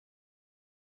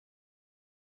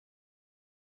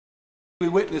We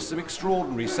witnessed some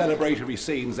extraordinary celebratory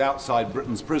scenes outside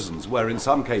Britain's prisons where, in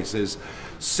some cases,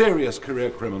 serious career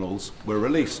criminals were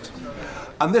released.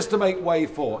 And this to make way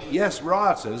for, yes,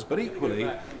 rioters, but equally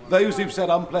those who've said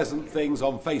unpleasant things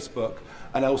on Facebook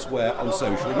and elsewhere on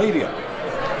social media.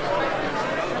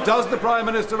 Does the Prime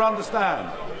Minister understand?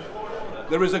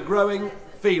 There is a growing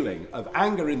feeling of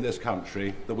anger in this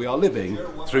country that we are living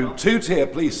through two-tier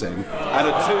policing and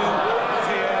a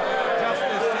two-tier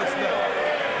justice system.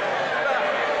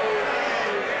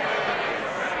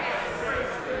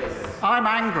 I'm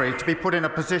angry to be put in a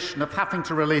position of having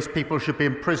to release people who should be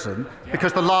in prison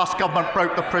because the last government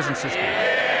broke the prison system.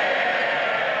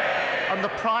 And the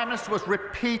Prime Minister was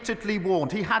repeatedly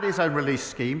warned. He had his own release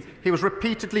scheme. He was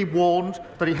repeatedly warned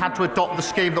that he had to adopt the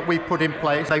scheme that we put in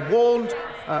place. They warned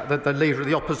the Leader of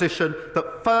the Opposition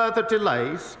that further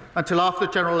delays until after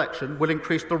the general election will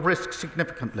increase the risk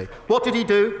significantly. What did he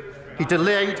do? He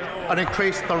delayed and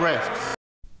increased the risks.